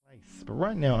But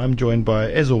right now I'm joined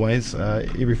by, as always,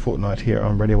 every fortnight here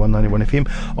on Radio 191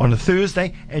 FM on a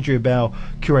Thursday, Andrea Bell,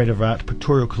 Curator of Art,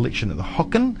 Pictorial Collection at the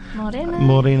Hocken. Morena.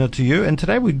 Morena to you. And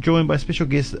today we're joined by special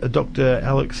guest, Dr.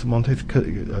 Alex Monteith. I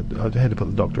had to put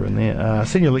the doctor in there.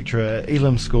 Senior Lecturer at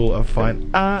Elam School of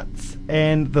Fine Arts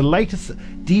and the latest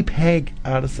DPAG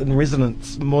Artist in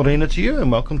Residence. Morena to you, and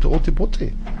welcome to Oti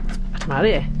Poti.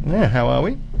 Maria. Yeah, how are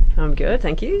we? I'm good,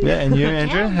 thank you. Yeah, and you,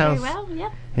 Andrea? Very well, yeah.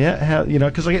 Yeah, how,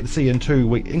 because I get to see you in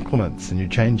 2-week increments and you're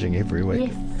changing every week.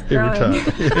 Yes, every growing.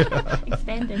 time.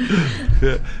 Expanding.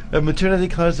 Yeah. Are maternity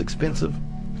clothes expensive?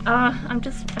 I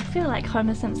feel like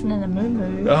Homer Simpson in a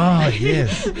moo-moo. Oh,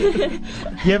 yes. You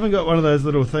haven't got one of those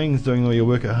little things doing all your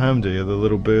work at home, do you? The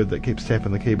little bird that keeps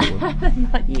tapping the keyboard.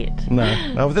 Not yet.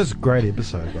 No. Oh, that's a great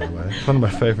episode, by the way. It's one of my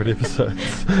favourite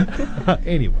episodes.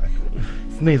 Anyway,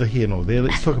 it's neither here nor there.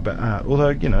 Let's talk about art.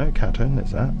 Although, cartoon,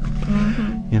 that's art.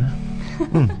 You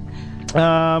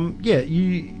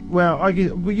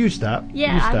start.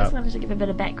 Yeah, you start. I just wanted to give a bit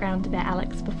of background about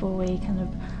Alex before we kind of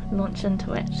launch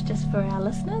into it, just for our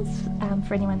listeners,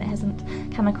 for anyone that hasn't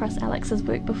come across Alex's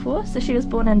work before. So she was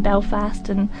born in Belfast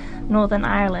in Northern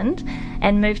Ireland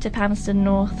and moved to Palmerston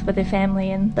North with her family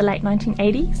in the late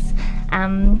 1980s.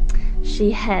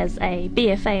 She has a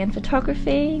BFA in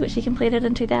photography, which she completed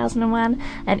in 2001,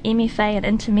 an MFA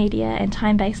in intermedia and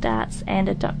time-based arts, and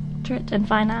a doctorate in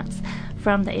fine arts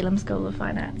from the Elam School of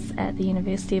Fine Arts at the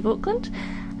University of Auckland.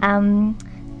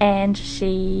 And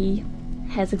she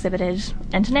has exhibited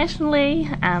internationally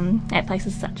at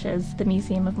places such as the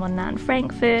Museum of Modern Art in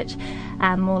Frankfurt,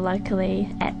 more locally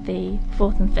at the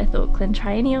 4th and 5th Auckland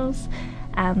Triennials.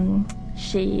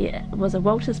 She was a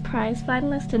Walters Prize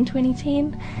finalist in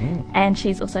 2010, and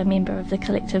she's also a member of the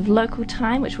collective Local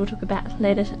Time, which we'll talk about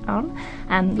later on.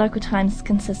 Local Times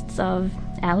consists of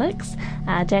Alex,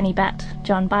 Danny Butt,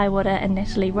 John Bywater and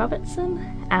Natalie Robertson,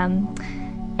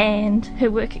 and her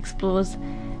work explores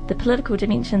the political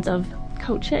dimensions of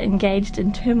culture engaged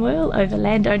in turmoil over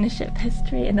land ownership,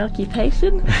 history and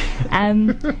occupation.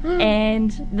 And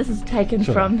this is taken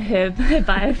from her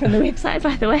bio from the website,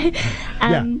 by the way.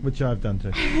 Which I've done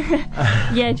too.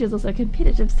 Yeah, she was also a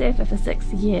competitive surfer for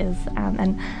 6 years,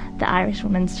 and the Irish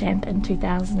Women's Champ in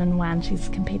 2001. She's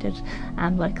competed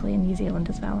locally in New Zealand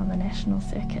as well on the national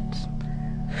circuit.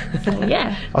 So,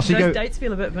 yeah. Those dates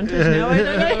feel a bit vintage now, I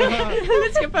don't know.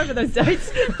 Let's skip over those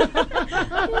dates.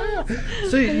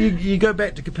 So you go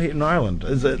back to compete in Ireland.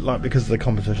 Is it like because the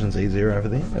competition's easier over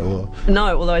there? Or?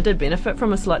 No, although I did benefit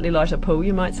from a slightly lighter pool,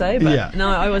 you might say. But yeah. No,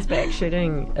 I was back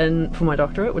shooting for my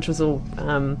doctorate, which was all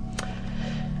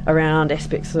around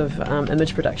aspects of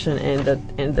image production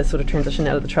and the sort of transition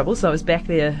out of the trouble. So I was back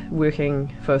there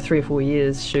working for 3 or 4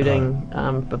 years, shooting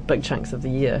big chunks of the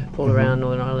year all around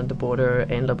Northern Ireland, the border,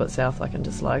 and a little bit south, like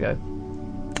into Sligo.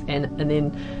 And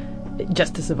then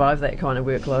just to survive that kind of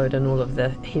workload and all of the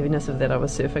heaviness of that, I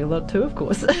was surfing a lot too, of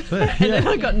course. And then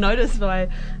I got noticed by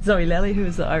Zoe Lally, who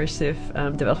was the Irish Surf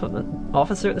Development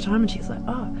Officer at the time, and she's like,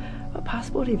 what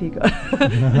passport have you got?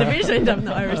 And eventually ended up in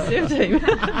the Irish Surf team.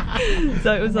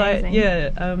 So it was amazing.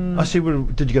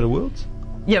 Did you go to Worlds?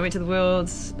 Yeah, I went to the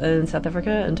Worlds in South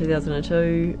Africa in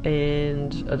 2002,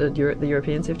 and I did the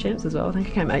European Surf Champs as well. I think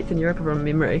I came 8th in Europe from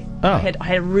memory. Oh. I had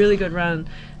a really good run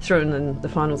through, and in the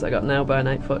finals I got nailed by an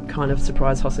 8-foot kind of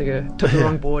surprise Hossiger. Took the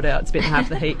wrong board out, spent half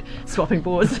the heat swapping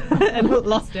boards, and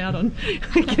lost out on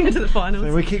getting to the finals.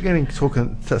 So we keep getting stuck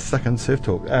in surf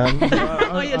talk.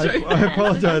 Oh, yeah, true. I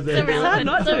apologise. It's hard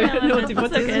not to.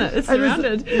 Isn't it? It's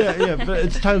surrounded. Yeah, but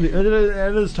it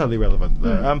is totally relevant.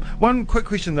 Though. One quick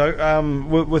question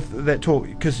though. With that talk,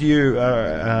 because you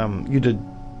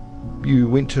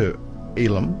went to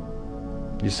Elam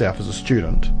yourself as a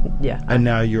student, and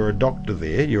now you're a doctor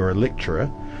there. You're a lecturer.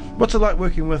 What's it like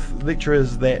working with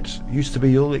lecturers that used to be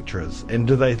your lecturers, and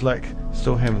do they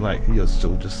still have you're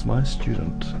still just my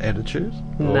student attitude?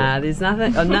 Nah, there's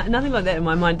nothing nothing like that in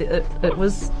my mind. It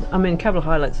was, a couple of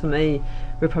highlights for me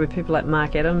were probably people like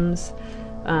Mark Adams,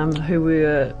 who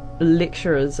were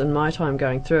lecturers in my time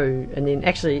going through, and then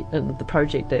actually in the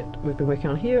project that we've been working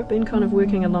on here, I've been kind of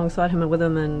working alongside him and with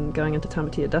him and going into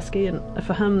Tamatea Dusky, and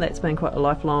for him that's been quite a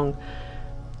lifelong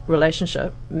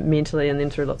relationship mentally and then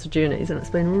through lots of journeys, and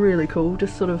it's been really cool.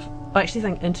 Just sort of, I actually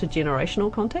think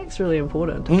intergenerational contact's really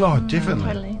important. Oh, definitely.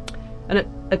 Totally. And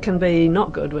it can be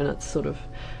not good when it's sort of,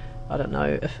 I don't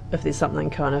know, if there's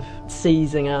something kind of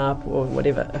seizing up or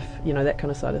whatever, if that kind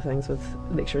of side of things with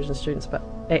lecturers and students. But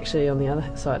actually on the other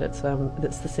side, it's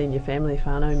the senior family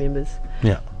whānau members.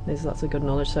 Yeah. There's lots of good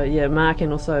knowledge. So yeah, Mark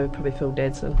and also probably Phil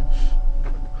Dadson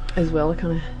as well,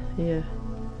 kind of, yeah.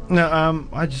 Now,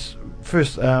 I just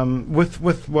first,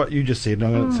 with what you just said, and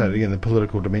I'm going to say it again, the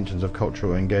political dimensions of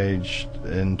culture engaged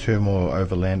in turmoil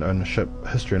over land ownership,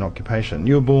 history and occupation.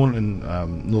 You were born in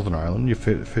Northern Ireland, your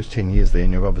first 10 years there,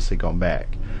 and you've obviously gone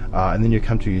back. And then you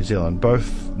come to New Zealand.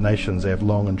 Both nations have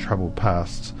long and troubled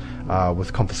pasts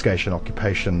with confiscation,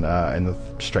 occupation, and the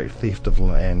straight theft of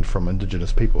land from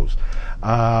indigenous peoples.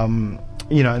 And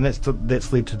that's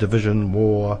led to division,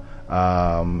 war,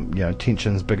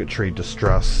 tensions, bigotry,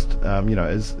 distrust.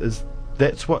 Is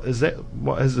that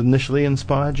what has initially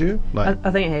inspired you? I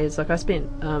think it has. I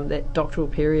spent that doctoral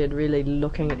period really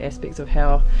looking at aspects of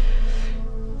how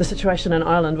the situation in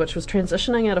Ireland, which was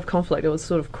transitioning out of conflict, it was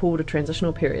sort of called a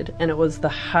transitional period, and it was the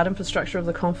hard infrastructure of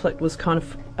the conflict was kind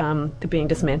of being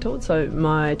dismantled. So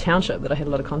my township that I had a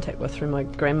lot of contact with through my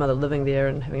grandmother living there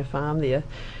and having a farm there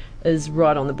is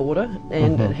right on the border,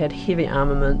 and it had heavy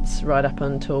armaments right up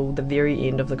until the very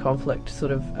end of the conflict,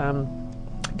 sort of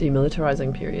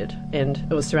demilitarising period, and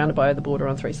it was surrounded by the border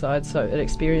on three sides, so it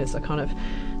experienced a kind of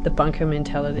the bunker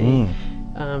mentality,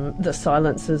 the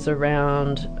silences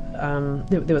around,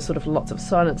 there were sort of lots of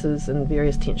silences and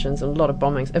various tensions and a lot of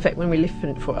bombings. In fact, when we left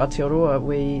for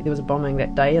Aotearoa, there was a bombing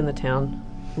that day in the town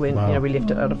when we left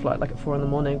it out of flight like at 4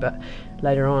 a.m, but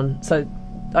later on. So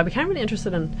I became really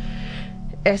interested in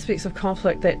aspects of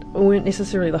conflict that weren't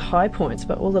necessarily the high points,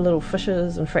 but all the little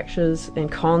fissures and fractures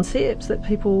and concepts that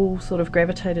people sort of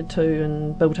gravitated to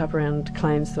and built up around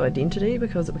claims to identity,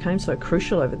 because it became so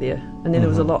crucial over there. And then there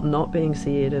was a lot not being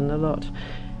said and a lot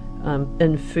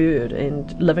inferred,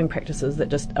 and living practices that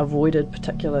just avoided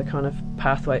particular kind of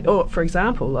pathway. Or, for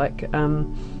example, like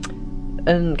in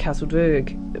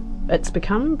Castleberg, it's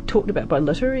become talked about by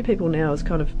literary people now as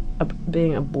kind of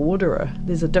being a borderer.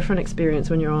 There's a different experience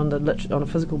when you're on a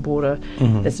physical border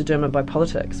that's determined by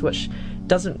politics, which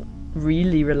doesn't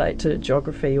really relate to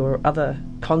geography or other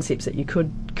concepts that you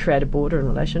could create a border in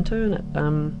relation to.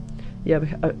 And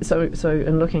so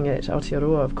in looking at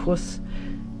Aotearoa, of course,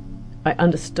 I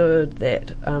understood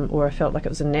that, or I felt like it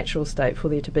was a natural state for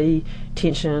there to be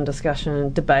tension,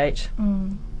 discussion, debate,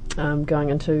 going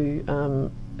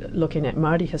into looking at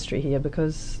Māori history here,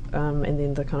 because and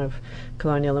then the kind of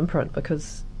colonial imprint,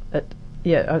 because I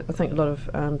think a lot of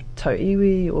tau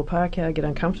iwi or Pākehā get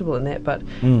uncomfortable in that, but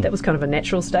that was kind of a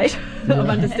natural state of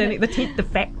understanding the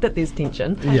fact that there's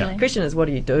tension. The question is, what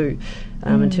do you do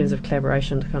in terms of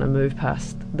collaboration to kind of move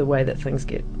past the way that things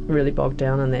get really bogged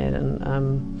down in that,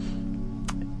 and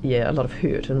a lot of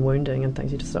hurt and wounding and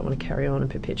things. You just don't want to carry on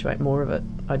and perpetuate more of it,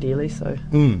 ideally. So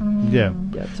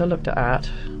so I looked at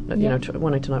art,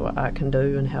 wanting to know what art can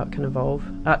do and how it can evolve.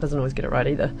 Art doesn't always get it right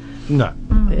either. No,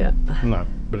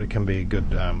 but it can be a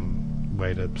good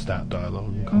way to start dialogue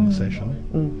and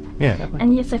conversation.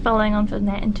 And so following on from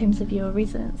that, in terms of your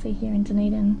residency here in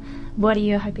Dunedin, what are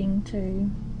you hoping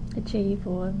to achieve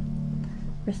or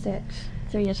research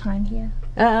through your time here?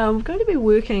 I'm going to be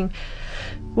working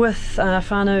with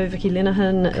whānau Vicky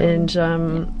Lenehan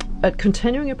and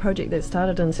continuing a project that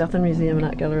started in Southland Museum and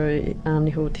Art Gallery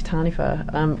Niho Te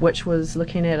Tāniwha, which was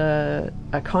looking at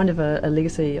a kind of a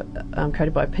legacy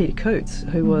created by Peter Coates,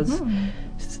 who was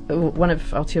one of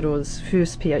Aotearoa's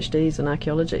first PhDs in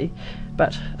archaeology,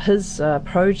 but his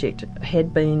project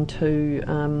had been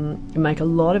to make a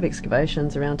lot of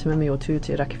excavations around Te Mimi o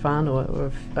Tū Raki Whānau,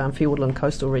 or Fiordland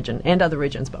coastal region, and other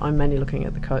regions, but I'm mainly looking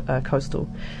at the coastal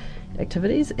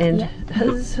activities, and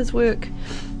his work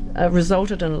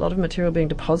resulted in a lot of material being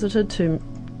deposited to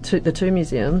the two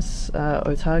museums,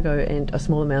 Otago and a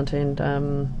small amount, and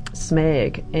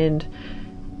SMAG,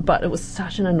 but it was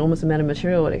such an enormous amount of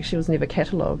material, it actually was never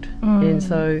catalogued. And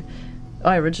so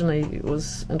I originally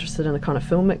was interested in a kind of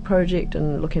filmic project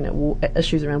and looking at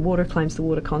issues around water, claims to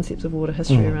water, concepts of water,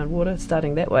 history around water,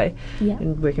 starting that way,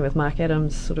 and working with Mark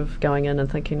Adams, sort of going in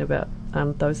and thinking about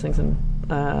those things in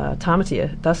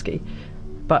Tamatea, Dusky.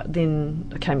 But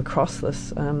then I came across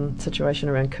this situation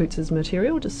around Coates'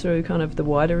 material just through kind of the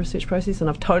wider research process, and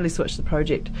I've totally switched the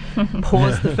project,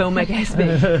 paused the filmic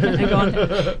aspect, and gone.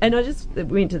 And I just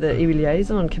went to the iwi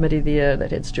liaison committee there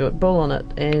that had Stuart Bull on it,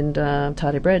 and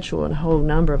Tade Bradshaw and a whole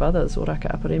number of others,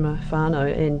 Oraka Aparima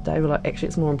whānau, and they were like, actually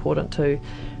it's more important to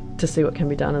see what can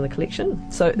be done in the collection.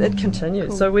 So it continues.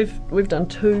 Cool. So we've done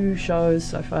 2 shows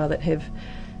so far that have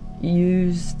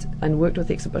used and worked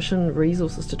with exhibition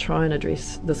resources to try and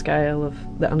address the scale of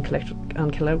the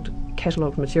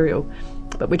uncatalogued material,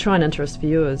 but we try and interest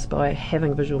viewers by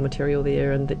having visual material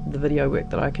there and the video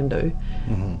work that I can do.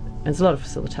 And there's a lot of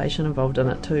facilitation involved in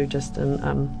it too, just in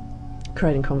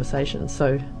creating conversations.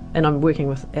 So, and I'm working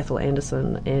with Ethel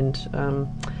Anderson and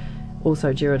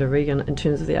also Gerard O'Regan in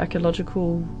terms of the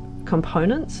archaeological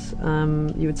components,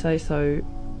 you would say. So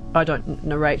I don't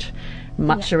narrate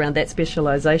much around that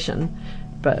specialisation.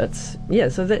 But it's,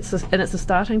 so and it's a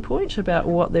starting point about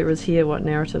what there is here, what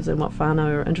narratives and what whānau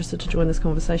are interested to join this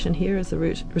conversation here as the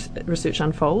research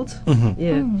unfolds.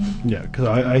 Mm-hmm. Yeah, because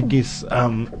I guess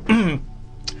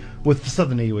with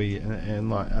southern iwi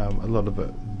and like a lot of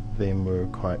them were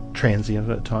quite transient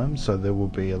at times, so there will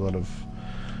be a lot of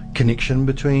connection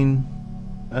between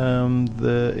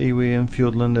the iwi and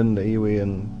Fiordland and the iwi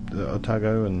and the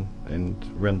Otago and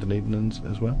around Dunedin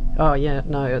as well. Oh yeah,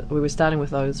 no, we were starting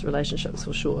with those relationships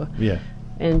for sure. Yeah.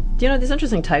 And there's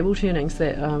interesting table turnings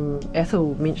that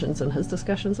Athol mentions in his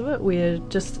discussions of it, where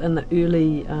just in the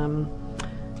early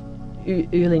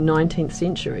 19th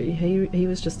century, he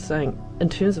was just saying, in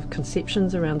terms of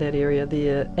conceptions around that area,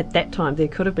 there at that time there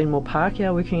could have been more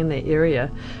Pākehā working in that area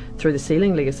through the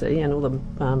sealing legacy and all the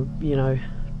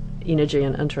energy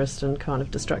and interest and kind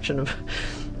of destruction of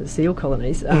the seal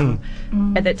colonies at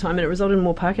that time, and it resulted in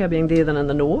more Pākehā being there than in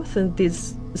the north. And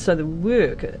so the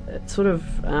work sort of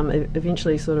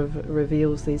eventually sort of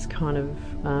reveals these kind of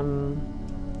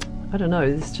I don't know,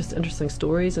 there's just interesting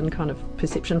stories and kind of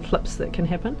perception flips that can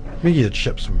happen. I mean, you had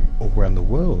ships from all around the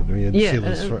world. I mean, you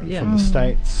had sailors from the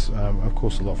States, of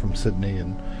course a lot from Sydney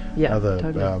and other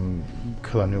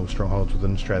colonial strongholds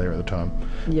within Australia at the time,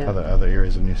 other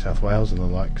areas of New South Wales and the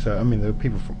like. So I mean, there were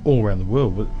people from all around the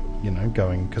world,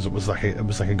 going, because it was like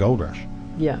a gold rush.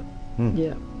 Yeah.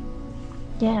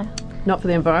 Not for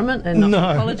the environment and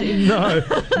not for ecology. No,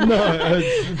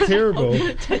 it's terrible.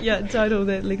 Total.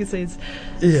 That legacy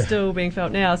is still being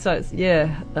felt now. So it's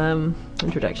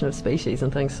introduction of species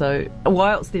and things. So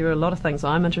whilst there are a lot of things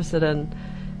I'm interested in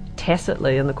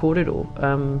tacitly in the kōrero,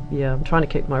 I'm trying to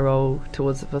keep my role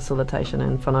towards facilitation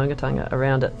and whanaungatanga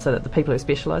around it, so that the people who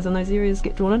specialise in those areas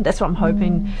get drawn in. That's what I'm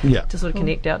hoping to sort of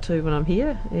connect out to when I'm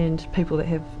here, and people that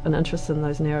have an interest in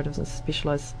those narratives and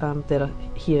specialise that are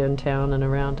here in town and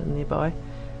around and nearby.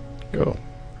 Cool.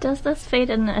 Does this feed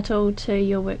in at all to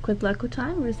your work with Local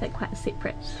Time, or is that quite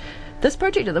separate? This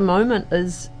project at the moment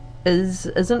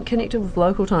isn't connected with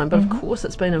Local Time, but of course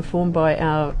it's been informed by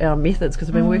our methods, because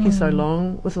we've been working so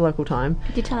long with the Local Time.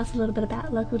 Could you tell us a little bit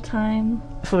about Local Time?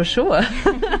 For sure.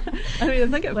 I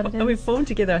mean, I think we formed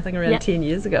together, I think, around 10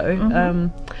 years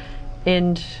ago.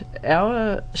 And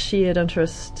our shared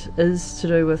interest is to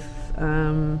do with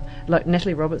like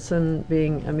Natalie Robertson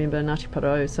being a member of Ngāti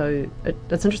Porou, so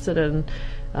it's interested in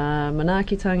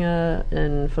manaakitanga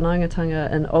and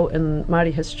whanaungatanga and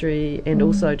Māori history, and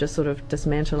also just sort of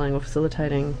dismantling or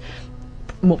facilitating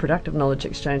more productive knowledge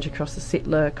exchange across the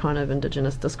settler kind of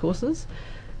indigenous discourses,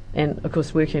 and of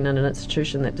course working in an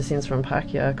institution that descends from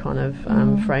Pākehā kind of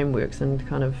frameworks, and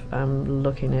kind of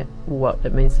looking at what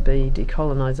it means to be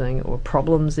decolonising, or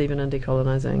problems even in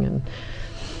decolonising, and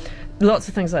lots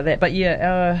of things like that. But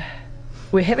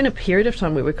we're having a period of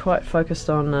time where we're quite focused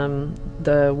on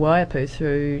the Waiapu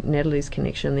through Natalie's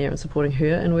connection there and supporting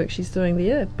her and work she's doing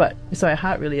there. But so our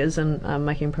heart really is in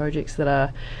making projects that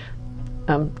are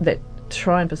that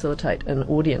try and facilitate an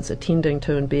audience attending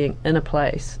to and being in a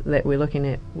place that we're looking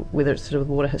at, whether it's to do with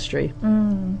water history,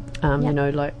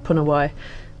 like Punawai.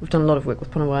 We've done a lot of work with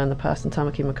Punawai in the past, and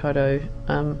Tamaki Makaurau.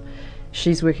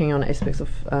 She's working on aspects of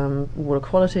water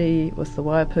quality with the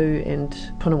Waiapu and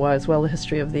Punawai as well, the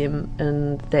history of them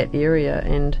in that area.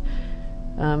 And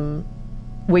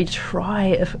we try,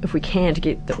 if we can, to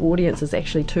get the audiences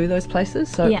actually to those places.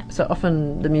 So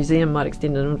often the museum might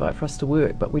extend an invite for us to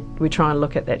work, but we try and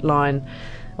look at that line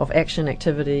of action,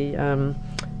 activity,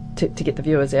 to get the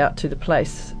viewers out to the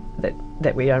place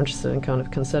that we are interested in kind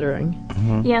of considering.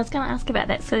 Yeah, I was going to ask about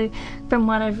that. So from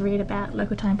what I've read about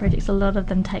Local Time projects, a lot of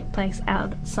them take place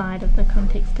outside of the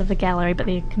context of a gallery, but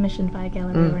they're commissioned by a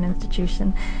gallery or an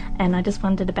institution. And I just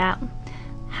wondered about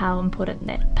how important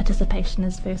that participation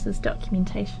is versus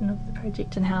documentation of the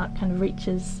project, and how it kind of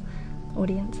reaches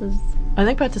audiences. I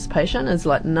think participation is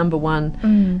like number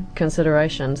one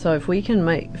consideration. So if we can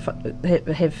have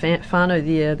whānau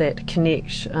there that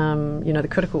connect, the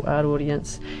critical art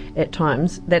audience at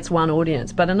times, that's one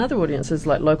audience. But another audience is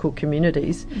like local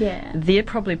communities. Yeah. They're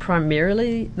probably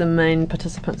primarily the main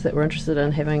participants that we're interested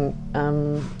in having,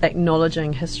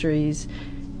 acknowledging histories,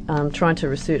 trying to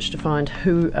research to find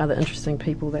who are the interesting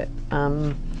people that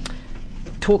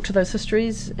talk to those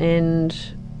histories, and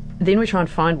then we try and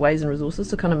find ways and resources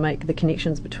to kind of make the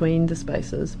connections between the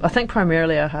spaces. I think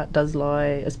primarily our heart does lie,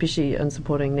 especially in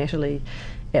supporting Natalie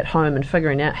at home and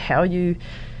figuring out how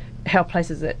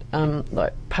places that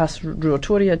like past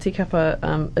Ruatoria, Tikapa,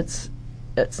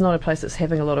 it's not a place that's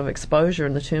having a lot of exposure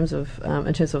in terms of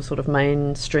sort of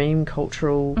mainstream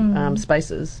cultural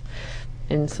spaces,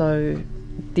 and so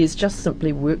there's just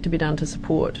simply work to be done to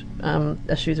support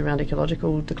issues around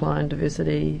ecological decline,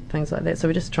 diversity, things like that. So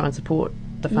we just try and support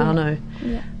the whānau.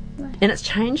 Yeah. Nice. And it's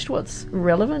changed what's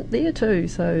relevant there too,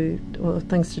 so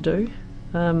things to do.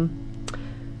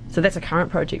 So that's a current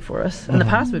project for us. In the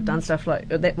past we've done stuff like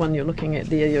that one you're looking at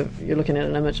there, you're looking at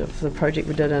an image of the project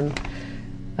we did in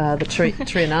the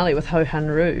Triennale with Ho Han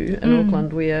Roo in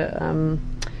Auckland, where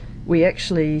we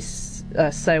actually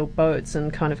sailed boats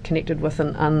and kind of connected with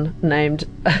an unnamed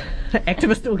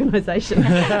activist organisation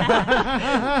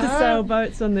to sail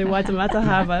boats on the Waitemata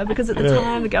Harbour, because at the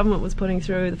time the government was putting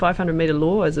through the 500 metre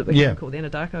law, as it became called, the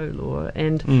Anadako law,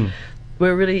 and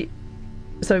we're really...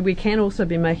 So we can also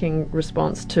be making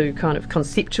response to kind of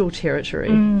conceptual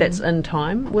territory that's in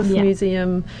time with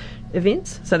museum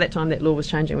events. So that time that law was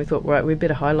changing, we thought, right, we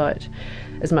better highlight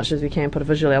as much as we can, put a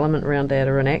visual element around that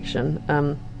or an action.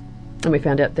 And we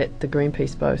found out that the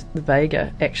Greenpeace boat, the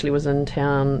Vega, actually was in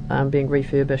town being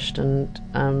refurbished, and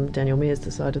Daniel Mears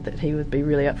decided that he would be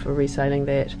really up for resailing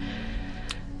that.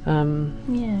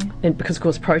 And because, of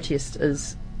course, protest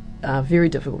is very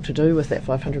difficult to do with that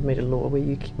 500 metre law, where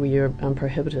you're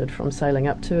prohibited from sailing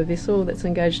up to a vessel that's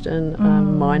engaged in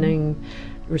mining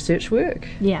research work.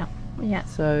 Yeah.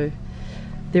 So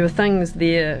there are things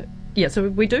there. Yeah, so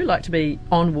we do like to be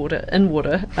on water, in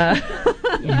water,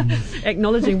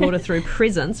 acknowledging water through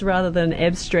presence rather than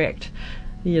abstract,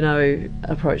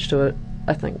 approach to it,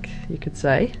 I think you could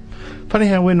say. Funny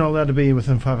how we're not allowed to be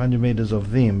within 500 metres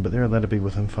of them, but they're allowed to be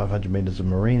within 500 metres of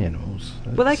marine animals.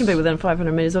 Well, they can be within 500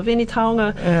 metres of any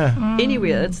taonga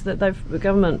anywhere. It's that the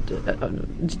government,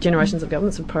 generations of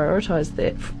governments have prioritised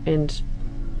that. And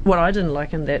what I didn't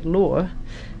like in that law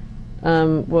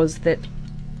was that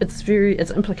its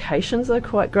implications are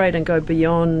quite great and go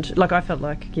beyond. Like, I felt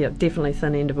like, definitely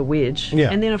thin end of a wedge. Yeah.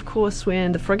 And then, of course,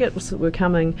 when the frigates were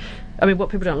coming, I mean, what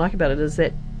people don't like about it is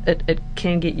that it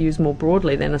can get used more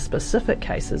broadly than the specific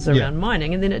cases around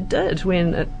mining, and then it did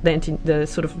when the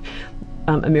sort of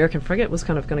American frigate was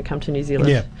kind of going to come to New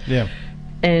Zealand. Yeah.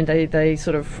 And they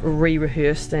sort of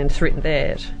re-rehearsed and threatened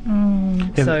that.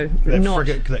 So that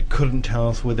frigate that couldn't tell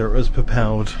us whether it was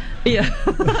propelled. Yeah,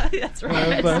 that's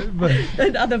right.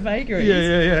 And other vagaries.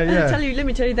 Yeah. Let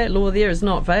me tell you, that law there is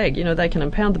not vague. They can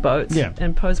impound the boats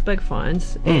and pose big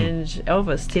fines. And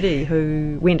Elvis Teddy,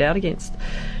 who went out against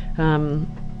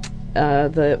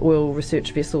the oil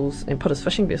research vessels and put his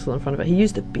fishing vessel in front of it, he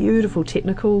used a beautiful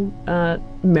technical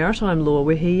maritime law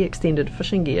where he extended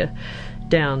fishing gear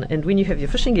down, and when you have your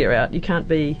fishing gear out, you can't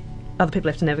be, other people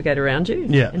have to navigate around you.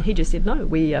 And he just said, no,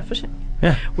 we are fishing.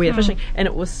 We are fishing. And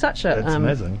it was such a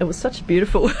it was such a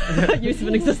beautiful use of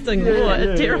an existing law.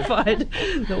 It terrified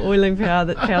the oiling powers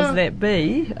that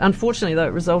be. Unfortunately, though,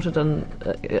 it resulted in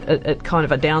it kind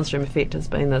of a downstream effect has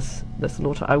been this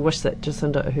law. I wish that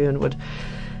Jacinda Ardern would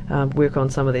work on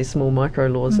some of these small micro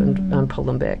laws and pull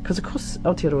them back, because of course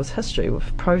Aotearoa's history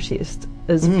with protest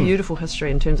is beautiful history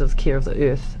in terms of the care of the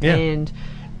earth and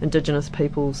Indigenous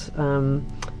people's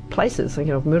places,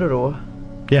 thinking of Mururo.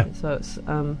 So it's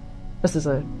this is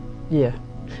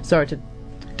sorry to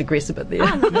digress a bit there.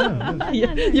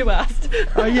 You asked.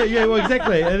 Well,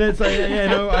 exactly, and it's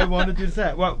I wanted you to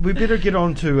say it. Well, we better get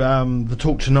on to the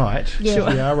talk tonight. We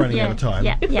are running out of time.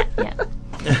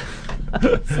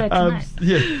 So tonight.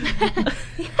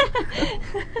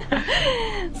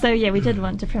 So we did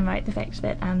want to promote the fact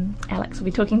that Alex will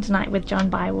be talking tonight with John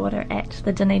Bywater at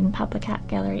the Dunedin Public Art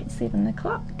Gallery at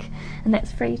 7:00, and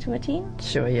that's free to attend.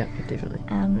 Sure, definitely.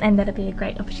 And that'll be a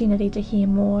great opportunity to hear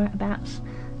more about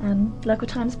local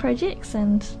Times projects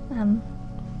and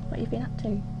what you've been up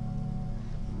to.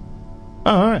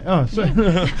 Oh, all right. So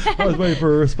I was waiting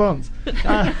for a response.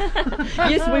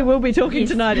 Yes, we will be talking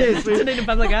tonight at the Dunedin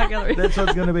Public Art Gallery. That's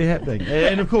what's going to be happening.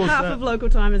 And of course, half of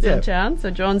local time is in town, so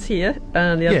John's here,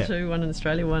 and the other two, one in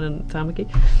Australia, one in Tamaki.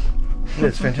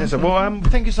 That's fantastic. Well,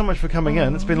 thank you so much for coming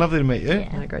in. It's been lovely to meet you.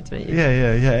 Great to meet you.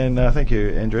 Yeah. And thank you,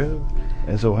 Andrea,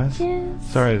 as always.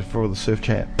 Yes. Sorry for all the surf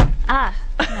chat. No,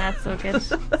 it's all good.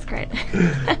 It's great.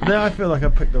 Now I feel like I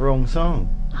picked the wrong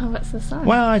song. Oh, what's the song?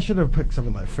 Well, I should have picked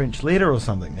something like French Letter or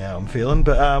something now, I'm feeling.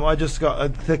 But I just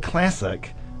got the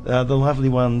classic, the lovely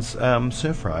one's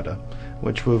Surf Rider,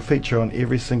 which will feature on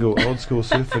every single old school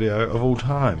surf video of all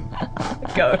time.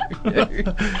 Go.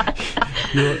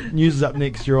 Your news is up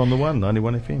next. You're on the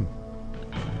 91 FM.